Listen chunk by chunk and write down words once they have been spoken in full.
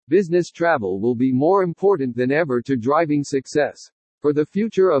business travel will be more important than ever to driving success. For the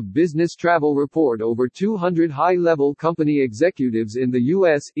Future of Business Travel report, over 200 high-level company executives in the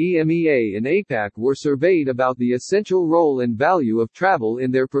US, EMEA and APAC were surveyed about the essential role and value of travel in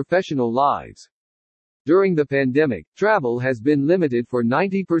their professional lives. During the pandemic, travel has been limited for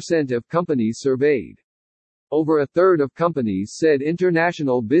 90% of companies surveyed. Over a third of companies said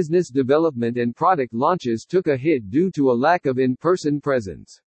international business development and product launches took a hit due to a lack of in-person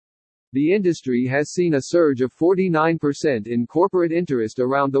presence. The industry has seen a surge of 49% in corporate interest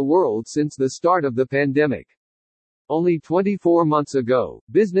around the world since the start of the pandemic. Only 24 months ago,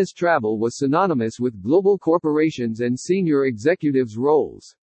 business travel was synonymous with global corporations and senior executives'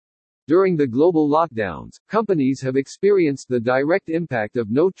 roles. During the global lockdowns, companies have experienced the direct impact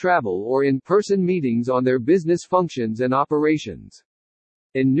of no travel or in-person meetings on their business functions and operations.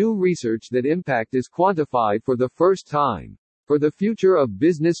 In new research, that impact is quantified for the first time. For the Future of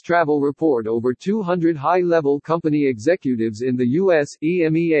Business Travel report, over 200 high-level company executives in the US,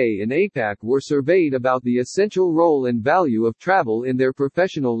 EMEA and APAC were surveyed about the essential role and value of travel in their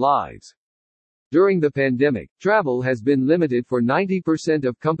professional lives. During the pandemic, travel has been limited for 90%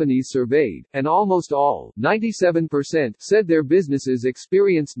 of companies surveyed, and almost all, 97%, said their businesses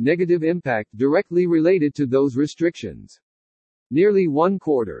experienced negative impact directly related to those restrictions. Nearly one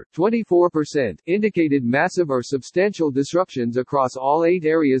quarter, 24%, indicated massive or substantial disruptions across all 8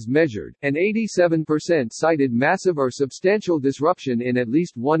 areas measured, and 87% cited massive or substantial disruption in at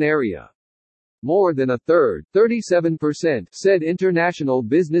least one area. More than a third, 37%, said international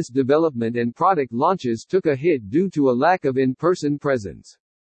business development and product launches took a hit due to a lack of in-person presence.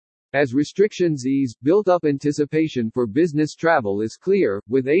 As restrictions ease, built-up anticipation for business travel is clear,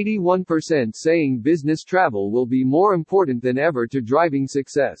 with 81% saying business travel will be more important than ever to driving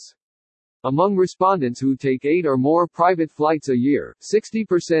success. Among respondents who take 8 or more private flights a year,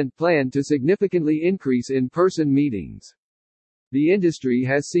 60% plan to significantly increase in-person meetings. The industry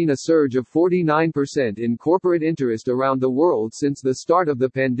has seen a surge of 49% in corporate interest around the world since the start of the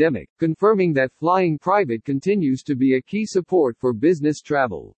pandemic, confirming that flying private continues to be a key support for business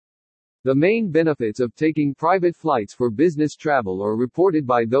travel. The main benefits of taking private flights for business travel are reported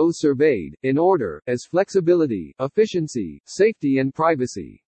by those surveyed, in order, as flexibility, efficiency, safety and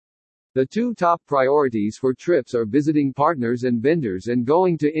privacy. The 2 top priorities for trips are visiting partners and vendors and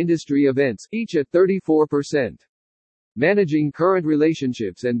going to industry events, each at 34%. Managing current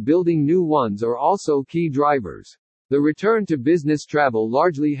relationships and building new ones are also key drivers. The return to business travel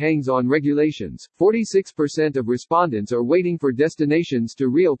largely hangs on regulations. 46% of respondents are waiting for destinations to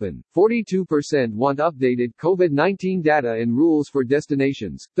reopen. 42% want updated COVID-19 data and rules for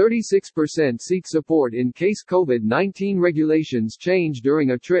destinations. 36% seek support in case COVID-19 regulations change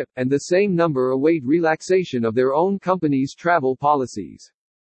during a trip, and the same number await relaxation of their own company's travel policies.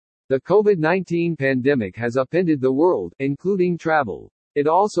 The COVID-19 pandemic has upended the world, including travel. It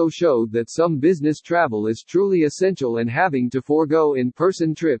also showed that some business travel is truly essential, and having to forego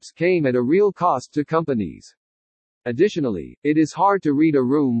in-person trips came at a real cost to companies. Additionally, it is hard to read a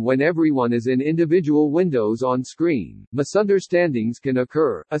room when everyone is in individual windows on screen. Misunderstandings can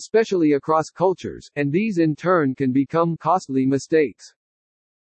occur, especially across cultures, and these in turn can become costly mistakes.